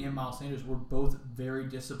Montgomery and Miles Sanders, were both very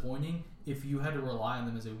disappointing if you had to rely on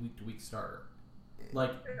them as a week-to-week starter.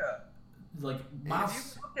 Like Miles.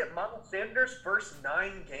 If you look at Miles Sanders' first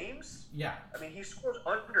 9 games, I mean, he scores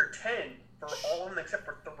under 10 for all of them except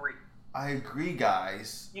for 3. I agree,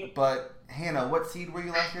 guys. But Hannah, what seed were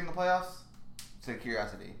you last year in the playoffs? Just out of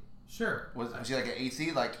curiosity. Sure. Was she like an 8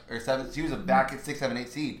 seed, or 7? She was a back at 6, 7, 8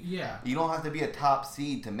 seed. Yeah. You don't have to be a top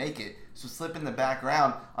seed to make it. So slip in the back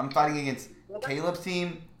round. I'm fighting against Caleb's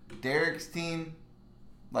team, Derek's team.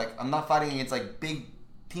 Like I'm not fighting against like big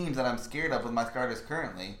teams that I'm scared of with my starters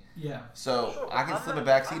currently. Yeah. So I can slip a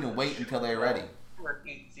back seed and wait until they're ready. For an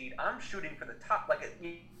 8 seed, I'm shooting for the top. Like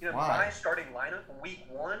Why? my starting lineup week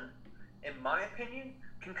 1, in my opinion,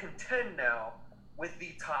 can contend now with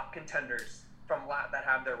the top contenders that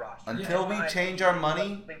have their roster. Until we change our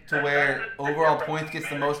money to where overall points gets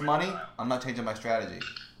the most money, I'm not changing my strategy.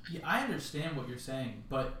 Yeah, I understand what you're saying,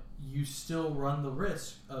 but you still run the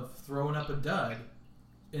risk of throwing up a dud,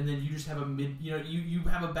 and then you just have you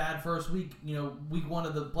have a bad first week, week 1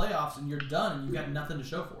 of the playoffs, and you're done, and you got nothing to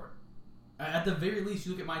show for it. At the very least,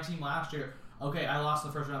 you look at my team last year. Okay, I lost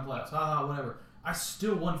the first round of playoffs. Whatever. I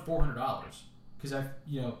still won $400 because I,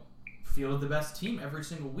 fielded the best team every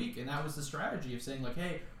single week, and that was the strategy of saying, like,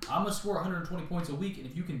 hey, I'm gonna score 120 points a week, and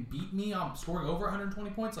if you can beat me, I'm scoring over 120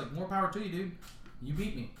 points. Like, more power to you, dude. You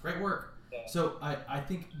beat me. Great work. Yeah. So I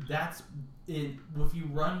think that's it. If you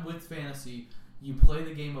run with fantasy, you play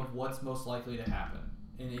the game of what's most likely to happen,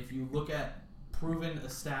 and if you look at proven,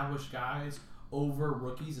 established guys over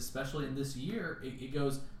rookies, especially in this year, it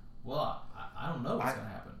goes, well, I don't know what's gonna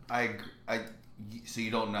happen. I agree. So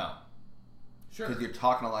you don't know. Sure. Because you're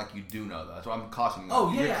talking like you do know, though. That's what I'm cautioning you. Oh,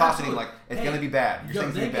 yeah, you're cautioning absolutely. like it's going to be bad. You're saying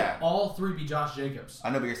it's going to be bad. All 3 be Josh Jacobs. I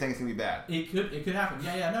know, but you're saying it's going to be bad. It could happen.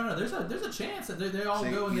 Yeah. No. There's a chance that they all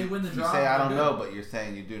go and they win the draw. You say I don't know, but you're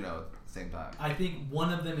saying you do know at the same time. I think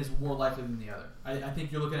one of them is more likely than the other. I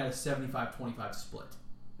think you're looking at a 75-25 split.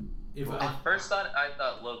 First thought, I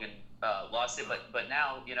thought Logan lost it, but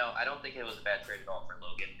now, I don't think it was a bad trade at all for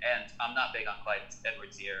Logan. And I'm not big on Clyde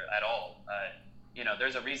Edwards here at all.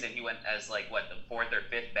 There's a reason he went as the 4th or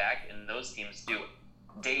 5th back, and those teams do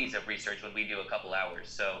days of research when we do a couple hours.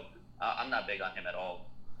 So I'm not big on him at all.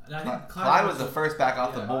 Clyde was the first back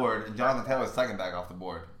off the board, and Jonathan Taylor was the second back off the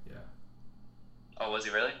board. Yeah. Oh, was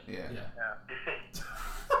he really? Yeah.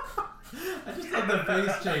 I just love the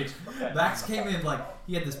face change. Max came in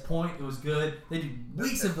he had this point. It was good. They did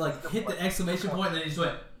weeks of hit the exclamation point, and then he just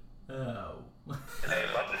went, oh. Hey,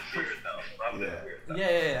 love the spirit though.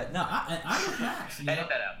 Yeah. No, I'm with Max. Edit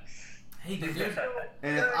that out. Hey, dude.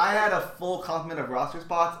 And if I had a full complement of roster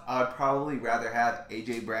spots, I would probably rather have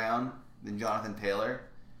AJ Brown than Jonathan Taylor.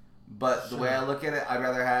 But the way I look at it, I'd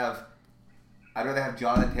rather have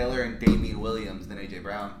Jonathan Taylor and Damian Williams than AJ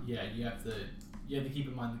Brown. Yeah, you have to keep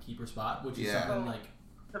in mind the keeper spot, which is something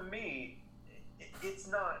To me, it's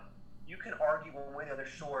not. You can argue one way or the other,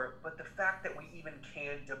 sure, but the fact that we even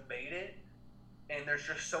can debate it, and there's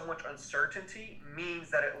just so much uncertainty, means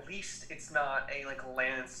that at least it's not a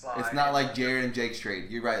landslide. It's not like Jared and Jake's trade.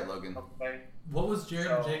 You're right, Logan. Okay. What was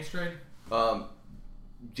Jared and Jake's trade?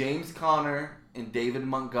 James Conner and David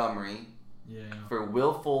Montgomery. Yeah. For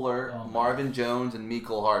Will Fuller, Marvin Jones, and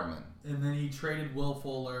Mecole Hardman. And then he traded Will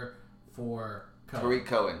Fuller for Tariq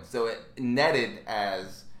Cohen. So it netted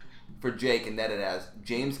as, for Jake, it netted as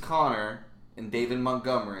James Conner and David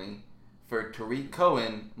Montgomery for Tariq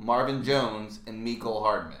Cohen, Marvin Jones, and Mecole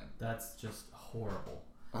Hardman. That's just horrible.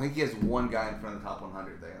 I think he has one guy in front of the top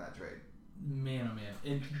 100 there in that trade. Man, oh man.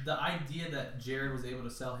 And the idea that Jared was able to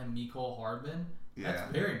sell him Mecole Hardman, that's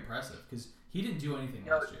very impressive because he didn't do anything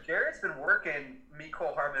last year. Jared's been working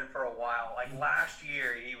Mecole Hardman for a while. Last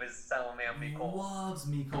year, he was selling Mecole. He loves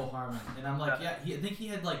Mecole Hardman. And I'm like, I think he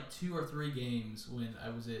had 2 or 3 games when I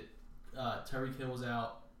was at Tyreek Hill was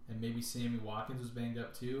out and maybe Sammy Watkins was banged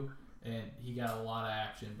up too. And he got a lot of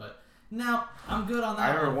action. But now, I'm good on that.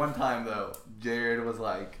 I remember one time, though, Jared was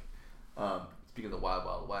speaking of the Wild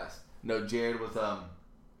Wild West, Jared was talking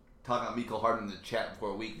about Mecole Hardman in the chat before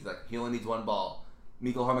a week. He's like, he only needs 1 ball.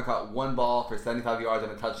 Mecole Hardman caught 1 ball for 75 yards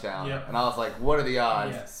and a touchdown. Yep. And I was like, what are the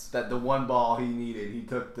odds that the 1 ball he needed, he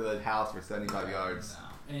took to the house for 75 yards?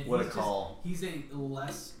 No. What a call. He's a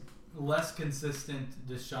less consistent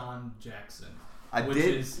Deshaun Jackson. I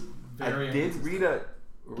did read a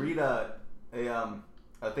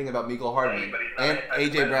thing about Mecole Hardman and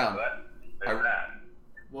AJ Brown.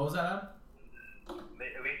 What was that, Adam?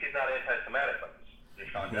 At least he's not anti-Semitic like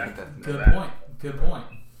Deshaun Jackson. Good point.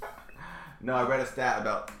 No, I read a stat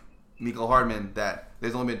about Mecole Hardman that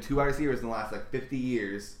there's only been 2 wide receivers in the last 50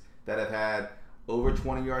 years that have had over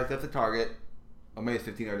 20 yards at the target, or maybe it's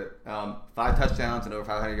 15 yards, 5 touchdowns and over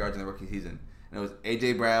 500 yards in the rookie season. And it was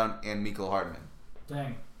AJ Brown and Mecole Hardman.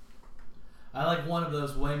 Dang. I like one of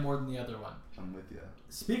those way more than the other one. I'm with you.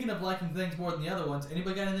 Speaking of liking things more than the other ones,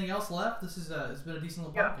 anybody got anything else left? This is it's been a decent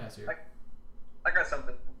little podcast here. I got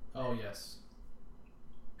something. Oh, yes.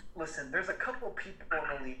 Listen, there's a couple of people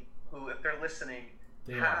in the league who, if they're listening,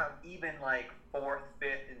 have even 4th,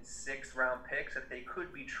 5th, and 6th round picks that they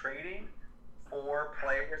could be trading for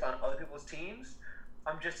players on other people's teams.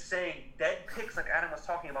 I'm just saying, dead picks like Adam was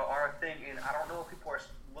talking about are a thing, and I don't know if people are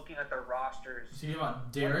looking at their rosters. So you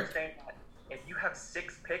want Derek? If you have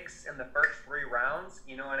 6 picks in the first 3 rounds,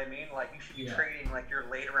 you know what I mean? You should be trading your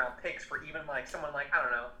later round picks for even someone I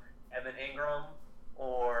don't know, Evan Ingram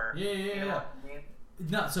or you know what I mean?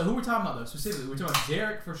 No, so who we're talking about though specifically? We're talking about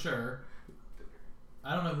Derek for sure.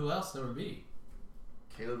 I don't know who else there would be.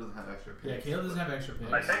 Caleb doesn't have extra picks. Yeah, Caleb doesn't have extra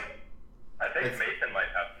picks. I think Mason might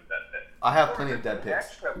have some dead picks. I have plenty of dead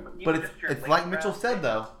picks. But it's like Mitchell said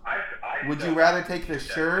though. Would you rather take the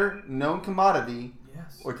sure known commodity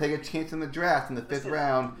or take a chance in the draft in the 5th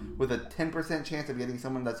round with a 10% chance of getting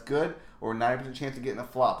someone that's good or a 9% chance of getting a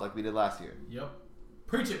flop like we did last year? Yep.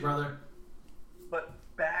 Preach it, brother. But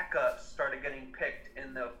backups started getting picked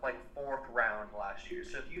in the 4th round last year.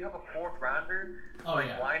 So if you have a 4th rounder,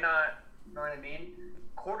 why not? You know what I mean?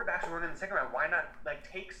 Quarterbacks were in the 2nd round. Why not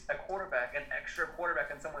take a quarterback, an extra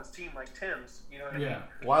quarterback on someone's team like Tim's? You know what I mean?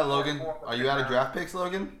 Why, Logan? Are you out of draft picks,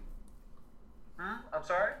 Logan? I'm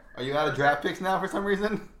sorry? Are you out of draft picks now for some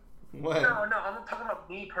reason? What? No, I'm not talking about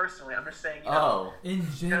me personally. I'm just saying, in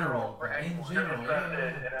general. If you're interested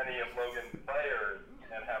in any of Logan's players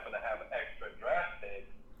and happen to have extra draft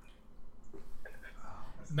picks.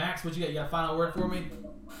 Max, what you got? You got a final word for me?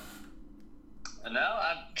 No,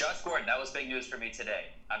 I'm Josh Gordon. That was big news for me today.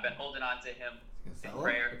 I've been holding on to him in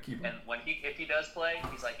prayer, and if he does play,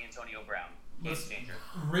 he's like Antonio Brown, game changer.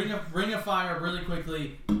 Ring of fire, really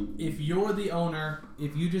quickly. If you're the owner,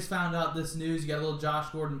 if you just found out this news, you got a little Josh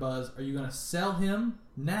Gordon buzz. Are you going to sell him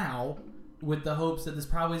now with the hopes that this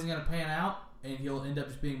probably isn't going to pan out, and he'll end up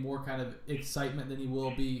just being more kind of excitement than he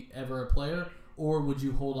will be ever a player, or would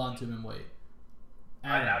you hold on to him and wait?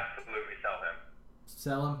 I'd absolutely sell him.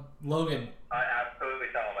 Sell him, Logan. I absolutely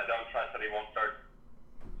sell him. I don't trust that he won't start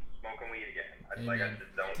smoking weed again. I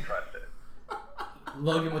just don't trust it.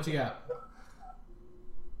 Logan, what you got?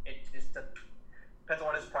 It just depends on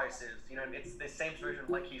what his price is. It's the same situation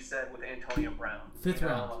like he said with Antonio Brown. 5th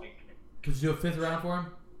round. Would you do a 5th round for him?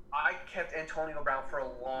 I kept Antonio Brown for a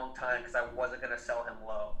long time because I wasn't going to sell him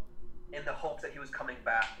low in the hopes that he was coming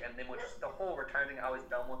back. And then with just the whole returning, I was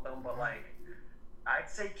done with him. But I'd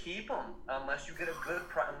say keep him unless you get a good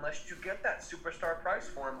price. Unless you get that superstar price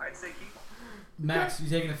for him, I'd say keep him. Max, you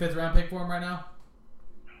taking a 5th round pick for him right now?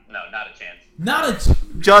 No, not a chance.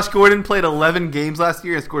 Josh Gordon played 11 games last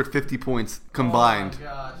year and scored 50 points combined. Oh my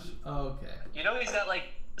gosh. Okay. He's got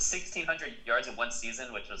 1,600 yards in one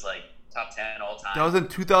season, which was top 10 all time. That was in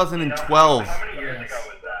 2012. How many years ago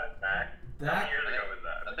was that, Max? How many years ago was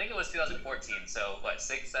that? I think it was 2014. So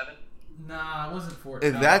 6, 7? Nah, it wasn't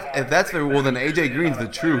 14. If that's the rule, then AJ Green's the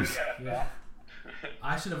truth. Yeah.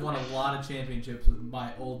 I should have won a lot of championships with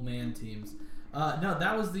my old man teams. No,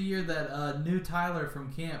 that was the year that new Tyler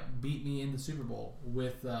from camp beat me in the Super Bowl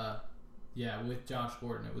with Josh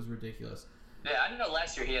Gordon. It was ridiculous. Yeah, I know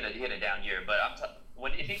last year he had a down year, but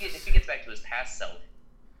if he gets back to his past self,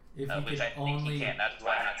 which I think he can, that's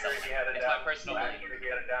why I'm not selling him. It's my personal belief. Last year he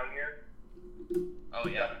had a down year? Oh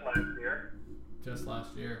yeah. Just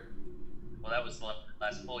last year. Well, that was the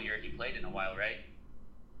last full year he played in a while, right?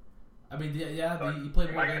 I mean, he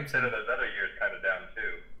played more games. I consider those other years kind of down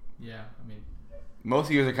too. Yeah, I mean. Most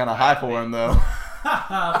years are kind of high for him, though.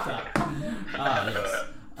 Yes.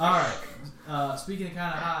 All right. Speaking of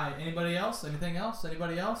kind of high, anybody else? Anything else?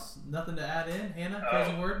 Anybody else? Nothing to add in? Hannah,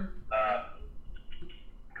 closing word?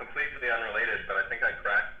 Completely unrelated, but I think I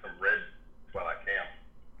cracked some ribs while at camp.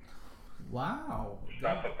 Wow.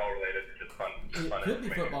 Not football related, it's just fun. It could be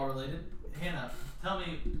football related. Hannah, tell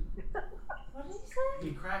me. What did he say?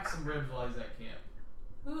 He cracked some ribs while he's at camp.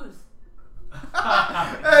 Whose?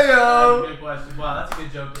 Hey-yo! Good question. Wow, that's a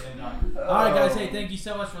good joke to end on. All right, guys. Hey, thank you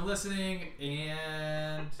so much for listening,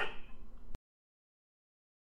 and